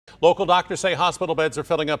Local doctors say hospital beds are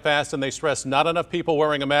filling up fast, and they stress not enough people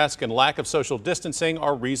wearing a mask and lack of social distancing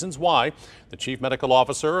are reasons why. The chief medical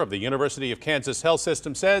officer of the University of Kansas Health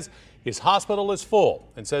System says his hospital is full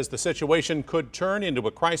and says the situation could turn into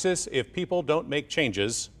a crisis if people don't make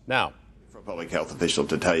changes now. For a public health official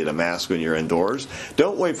to tell you to mask when you're indoors,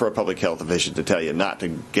 don't wait for a public health official to tell you not to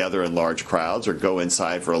gather in large crowds or go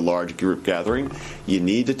inside for a large group gathering. You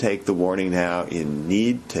need to take the warning now. You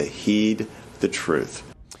need to heed the truth.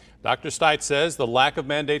 Dr. Stites says the lack of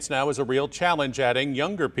mandates now is a real challenge, adding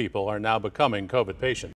younger people are now becoming COVID patients.